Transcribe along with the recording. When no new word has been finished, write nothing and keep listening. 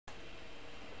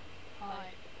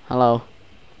Hello.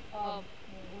 We're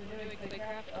doing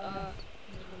QuakeCraft,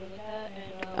 like that,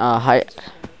 and we're Hi. on the server,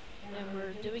 and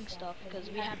we're doing stuff because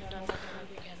we haven't done multiple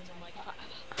weekends in like forever.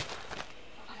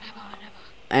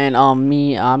 And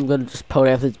I'm gonna just poke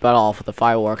athlete's butt off with a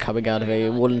firework coming out No, of you're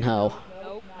a not. wooden hoe.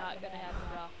 Nope, not gonna happen,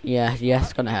 bro. Yeah, yes,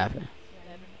 it's gonna happen.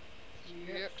 7,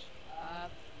 6,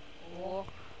 5, 4,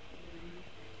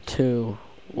 3, 2,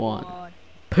 1. 1.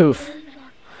 Poof.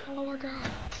 Oh my god!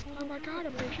 Oh my god! A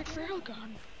basic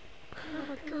railgun! Oh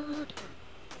my god!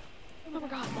 Oh my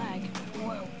god! Lag!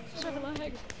 Whoa! Server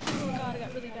lag! Oh my god! I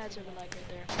got really bad server lag right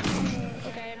there.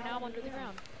 Okay, and now I'm under the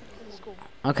ground. This is cool.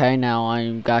 Okay, now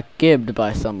I got gibbed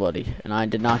by somebody, and I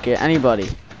did not get anybody.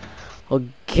 Oh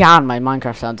god, my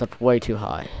Minecraft sounds up way too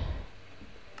high.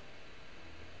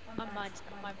 My mine's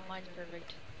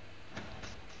perfect.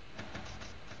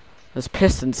 There's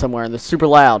pistons somewhere, and they're super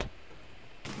loud.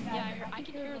 Yeah, I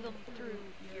can hear them through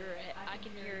your. I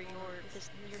can hear your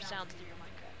sounds through your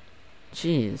Minecraft.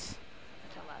 Jeez.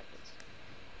 That's how loud it is.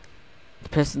 The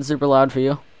pistons super loud for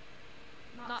you?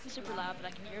 Not super loud, but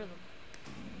I can hear them.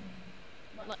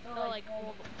 Like,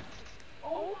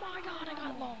 oh my god, I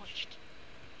got launched.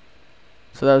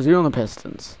 So that was you on the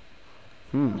pistons.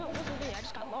 No, it wasn't me. I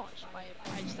just got launched. I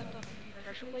stepped on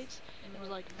pressure plates, and it was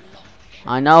like launch.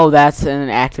 I know that's and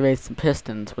it activates the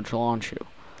pistons, which launch you.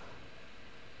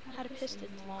 How do pistons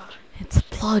launch? It's a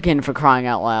plug-in for crying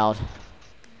out loud.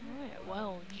 Alright,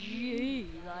 well, jeez,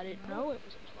 I didn't know it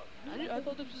was a plug-in. I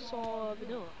thought this was all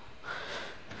vanilla.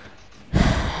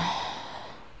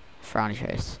 Frowny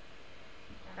face.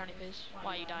 Brownie face.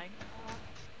 Why are you dying?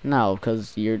 No,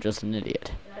 because you're just an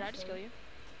idiot. Did I just kill you?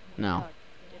 No.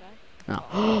 Did I?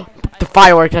 No. The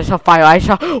fireworks! I saw fire! I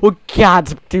saw. Oh god!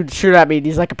 Some dude shoot at me.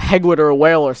 He's like a penguin or a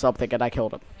whale or something, and I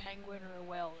killed him. Penguin or a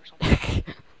whale or something.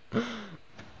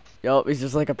 Yup, he's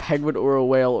just like a penguin or a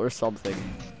whale or something.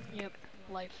 Yep,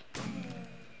 life.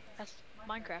 That's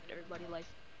Minecraft, everybody, life.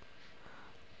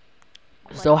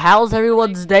 So how's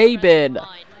everyone's day been?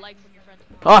 Like when your friends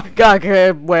Oh god!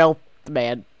 Okay, whale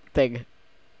man thing.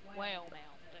 whale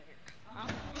thing.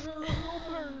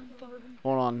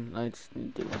 Hold on, I just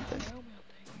need to do one thing.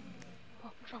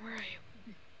 Oh, Sean, where are you?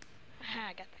 Aha,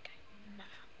 I got that guy.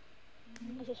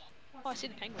 Oh, I see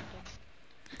the penguin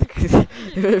thing.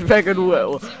 Penguin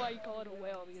whale. See why you call it a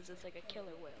whale, because it's like a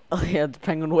killer whale. Oh yeah, the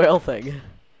penguin whale thing.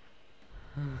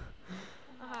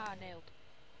 Ah, nailed.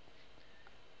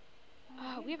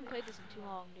 Ah, we haven't played this in too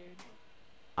long, dude.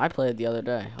 I played the other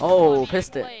day. Well, I Oh, mean,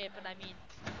 pissed it. play but I mean,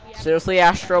 we haven't- Seriously,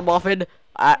 Astro Muffin?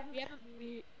 we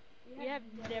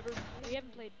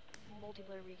haven't played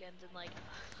multiplayer weekends in like.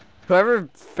 Whoever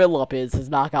Philip is has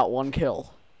not got one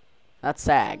kill. That's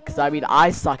sad, because I mean, I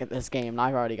suck at this game, and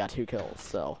I've already got 2 kills,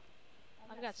 so.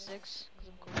 I've got 6, because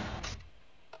I'm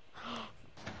cool.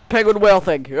 Penguin whale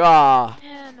thing, ah.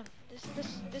 Man,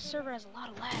 this server has a lot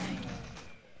of lag.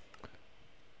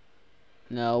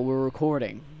 No, we're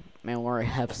recording. Man, we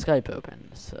have Skype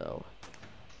open, so.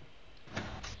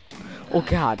 Oh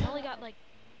god. I only got like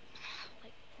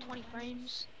 20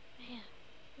 frames. Man,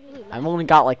 really lag. I've only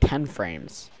got like 10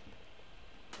 frames.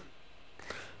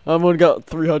 I've only got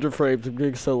 300 frames. I'm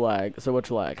getting so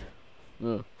much lag.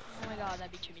 Ugh. Oh my god,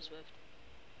 that'd be Jimmy Swift.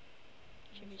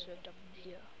 Jimmy Swift up in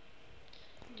here.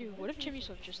 Dude, what if Jimmy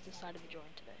Swift just decided to join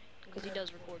today? Because he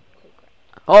does record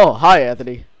QuakeCraft. Oh, hi,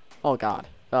 Anthony. Oh god.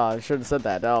 Oh, I should have said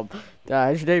that.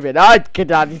 How's your day been? I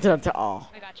cannot. Oh.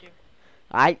 I got you.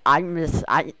 I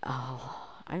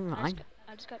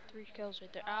just got 3 kills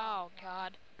right there. Oh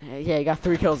god. Yeah, you got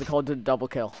 3 kills. It called it a double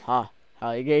kill, huh?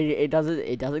 It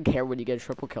doesn't care when you get a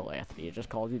triple kill, Anthony. It just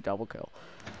calls you double kill.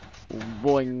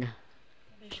 Boing,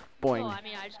 boing. Oh, I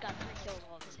mean, I just got 3 kills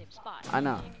all in the same spot. I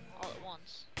know. Like, all at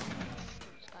once.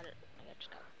 Just got it.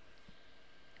 Just got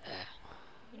it.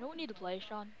 You know what we need to play,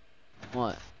 Sean?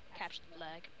 What? Capture the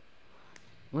flag.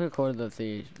 We recorded that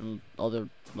the other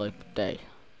day.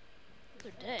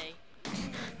 Other day.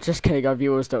 Just kidding. Our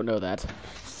viewers don't know that.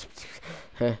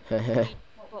 But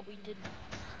we didn't.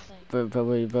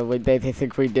 But they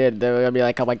think we did. They're gonna be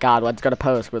like, oh my god, what's gonna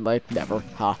post? We're like, never,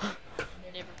 huh?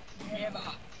 Never.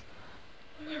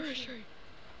 Where is she?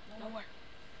 Nowhere.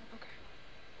 Okay.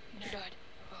 She died.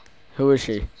 Oh. Who is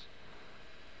she?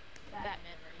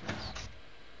 Batman reference.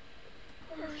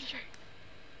 Where is she?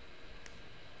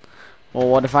 Well,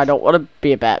 what if I don't want to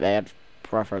be a Batman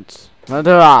reference?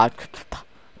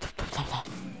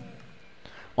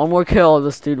 One more kill,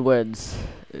 this dude wins.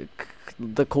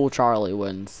 The cool Charlie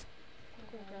wins.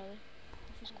 Cool Charlie.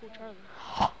 Who's Cool Charlie?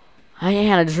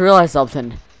 Hey, I just realized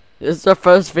something. This is our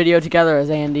first video together as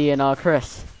Andy and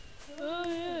Chris. Oh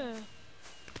yeah.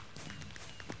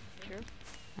 Sure.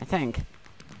 I think.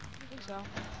 I think so.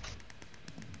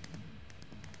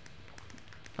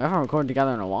 We haven't recorded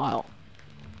together in a while.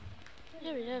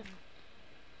 Yeah, we have.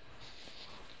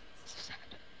 So sad.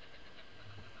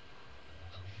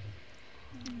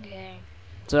 Okay.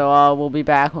 So, we'll be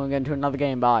back when we get into another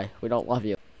game. Bye. We don't love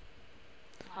you.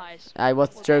 Highs. I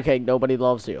was joking. Nobody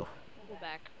loves you. We're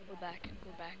back. We're back.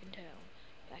 We're back in town.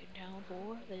 Back in town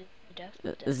for the death.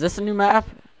 Is this a new map?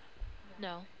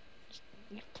 No.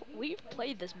 We've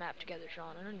played this map together,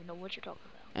 Sean. I don't even know what you're talking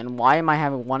about. And why am I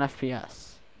having 1 FPS?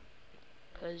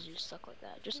 Because you suck like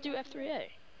that. Just do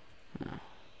F3A. Yeah.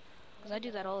 Because I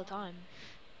do that all the time.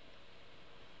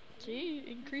 See?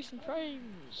 Increase in frames.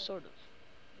 Sort of.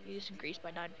 You just increased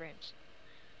by 9 frames.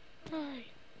 9.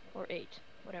 Or 8.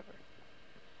 Whatever.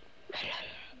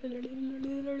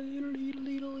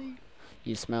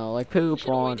 You smell like poop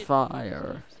on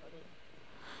fire.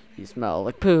 You smell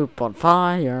like poop on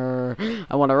fire.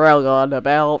 I want a railgun, a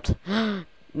belt.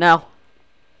 No.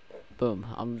 Boom.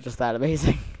 I'm just that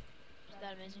amazing. Is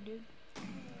that amazing, dude?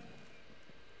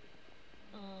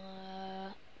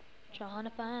 Trying to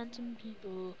find some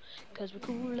people, cause we're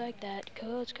cool like that,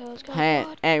 cause Hey,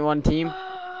 what? hey, one team.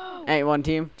 Oh! Hey, one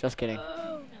team. Just kidding.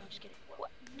 Oh! No, just kidding.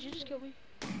 What? Did you just kill me?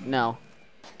 No.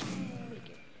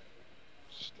 Stupid.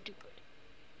 Stupid.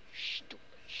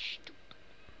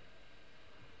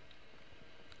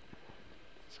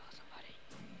 Saw somebody.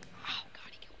 Oh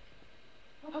god, he killed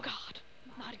me. Oh god.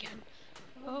 Not again.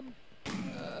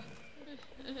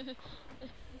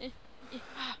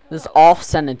 This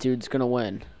off-Senate dude's gonna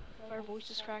win. If our voice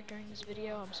is cracked during this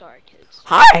video, I'm sorry, kids.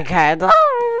 Hi, kids. I'm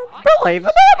Billy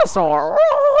the dinosaur.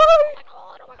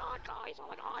 Oh my god, guys. Oh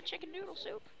my god, chicken noodle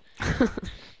soup.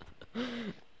 Oh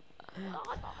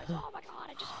my god,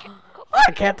 I just can't cook.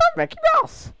 I can't touch Mickey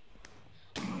Mouse.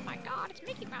 Oh my god, it's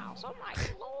Mickey Mouse. Oh my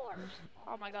lord.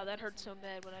 Oh my god, that hurt so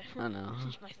bad when I know.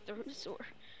 my throat is sore.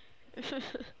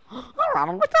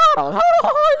 Ronald McDonald.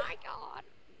 Oh my god.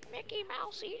 Mickey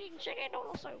Mouse eating chicken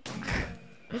noodle soup.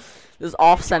 This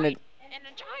off-Senate. And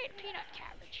a giant peanut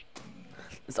cabbage.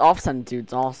 This off-Senate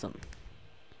dude's awesome.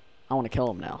 I want to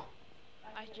kill him now.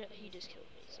 He just killed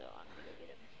me, so I'm gonna go get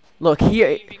him. Look,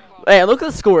 hey, look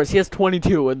at the scores. He has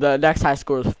 22, and the next high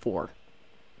score is 4.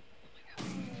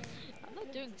 I'm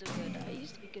not doing so good. I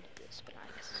used to be good at this, but I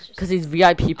guess it's just... Because he's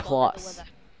VIP I'm plus.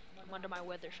 I'm under my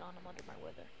weather, Sean. I'm under my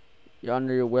weather. You're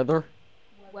under your wither?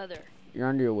 Weather. You're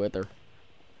under your wither.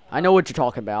 I know what you're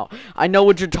talking about. I know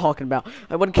what you're talking about.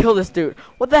 I want to kill this dude.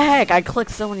 What the heck? I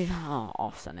clicked so many. Oh,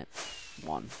 off-Senate.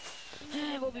 1.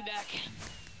 We'll be back.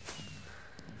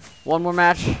 One more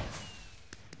match.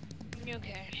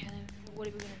 Okay, and what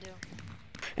are we gonna do?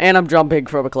 And I'm jumping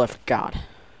from a cliff. God.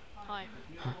 Hi.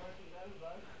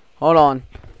 Hold on.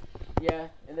 Yeah,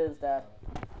 it is Dad.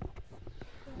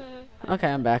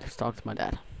 Okay, I'm back. Let's talk to my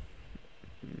dad.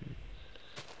 I'm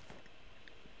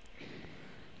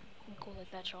cool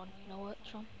like that, Sean. You know what,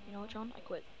 Sean? You know what, Sean? I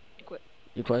quit. I quit.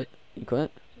 You quit? You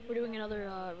quit? We're doing another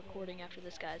recording after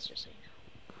this, guys, just so you know.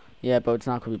 Yeah, but it's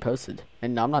not going to be posted.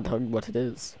 And I'm not telling you what it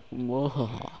is.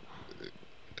 Whoa.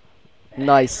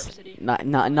 Nice. Nice.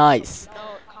 No,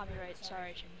 copyright.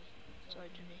 Sorry, Jimmy. Sorry,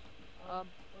 Jimmy.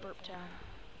 Burp Town.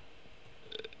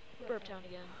 Burp Town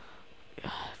again.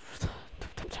 Burp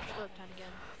Town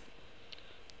again.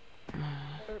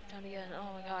 Burp Town again.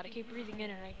 Oh my god, I keep breathing in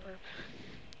and I burp.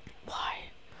 Why?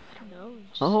 I don't know.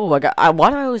 Just Oh my god. Why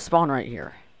do I always spawn right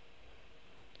here?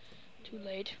 too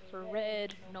late for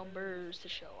red numbers to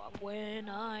show up when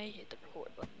I hit the record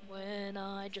button. When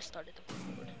I just started to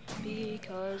record.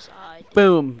 Because I...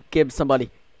 Boom. Give somebody.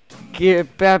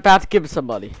 About to give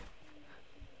somebody.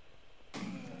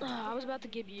 I was about to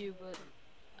give you, but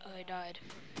I died.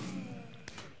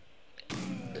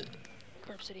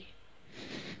 Burp City.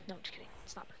 No, just kidding.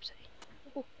 It's not Burp City.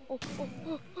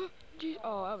 Geez.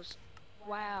 Oh, that was...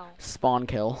 Wow. Spawn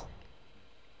kill.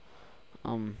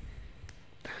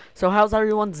 So how's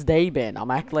everyone's day been?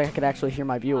 I'm acting like I could actually hear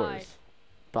my viewers.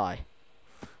 Bye.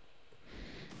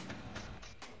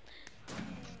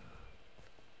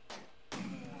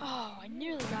 Oh, I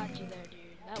nearly got you there, dude.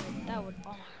 That would,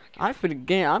 oh my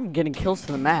god. I'm getting kills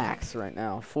to the max right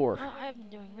now. 4. I've been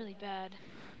doing really bad.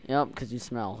 Yep, because you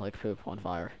smell like poop on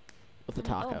fire. With the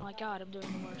taco. Oh my god, I'm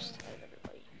doing the worst out of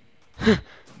everybody.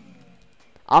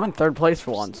 I'm in 3rd place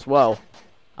for once. Whoa.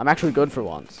 I'm actually good for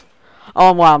once.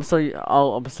 Oh wow, I'm still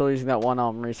using that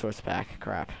one resource pack.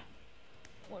 Crap.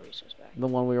 What resource pack? The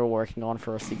one we were working on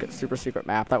for a super secret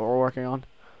map that we're working on.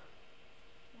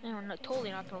 I'm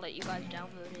totally not gonna let you guys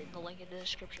download it in the link in the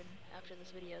description after this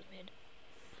video is made.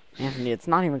 Anthony, it's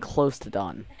not even close to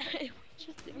done.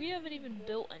 we haven't even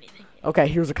built anything yet. Okay,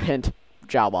 here's a hint.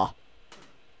 JAWA.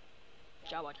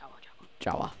 JAWA.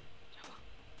 JAWA.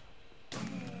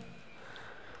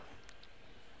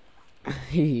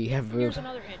 He have Here's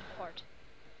another hint. Fart.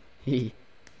 he.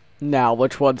 Now,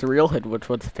 which one's a real hit? Which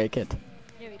one's a fake hit?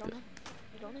 Yeah, you don't know.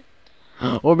 You don't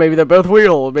know. Or maybe they're both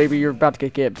real. Or maybe you're about to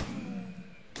get gibbed.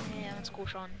 Yeah, that's cool,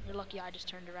 Sean. You're lucky I just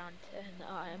turned around and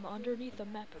I'm underneath the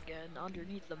map again.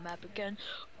 Underneath the map again.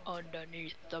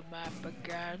 Underneath the map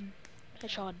again. Hey,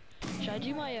 Sean. Should I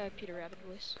do my Peter Rabbit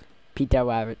voice? Peter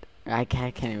Rabbit. I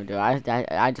can't even do it.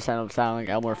 I just sound like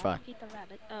Elmer Fudd. Peter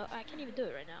Rabbit. I can't even do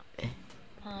it right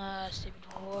now. Stupid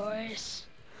voice.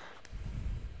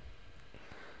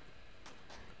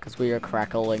 Cause we are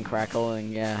crackling,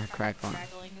 yeah, crackling.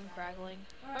 Crackling.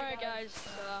 Alright,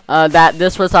 guys.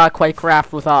 This was Quake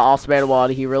Craft with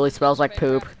Awesomeant01. He really smells like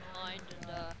poop.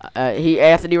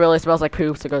 Anthony really smells like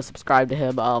poop, so go subscribe to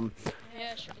him.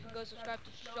 Yeah, sure. Go subscribe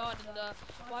to Sean and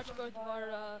watch both of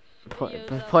our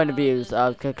videos. Point of views.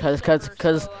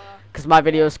 Cause my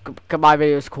video's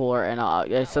cooler,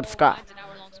 and yeah, subscribe.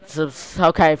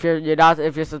 Okay, if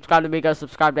you're subscribed to me, go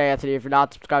subscribe to Anthony. If you're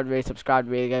not subscribed to me, subscribe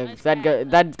to me.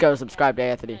 Then go subscribe to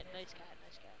Anthony. Nice cat.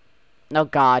 No,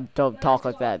 God, don't talk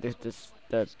like that. This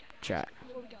the chat.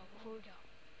 Before we go.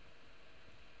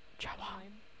 JAWA.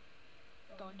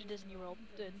 I'm going to Disney World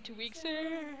in 2 weeks.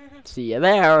 See you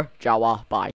there, JAWA. Bye.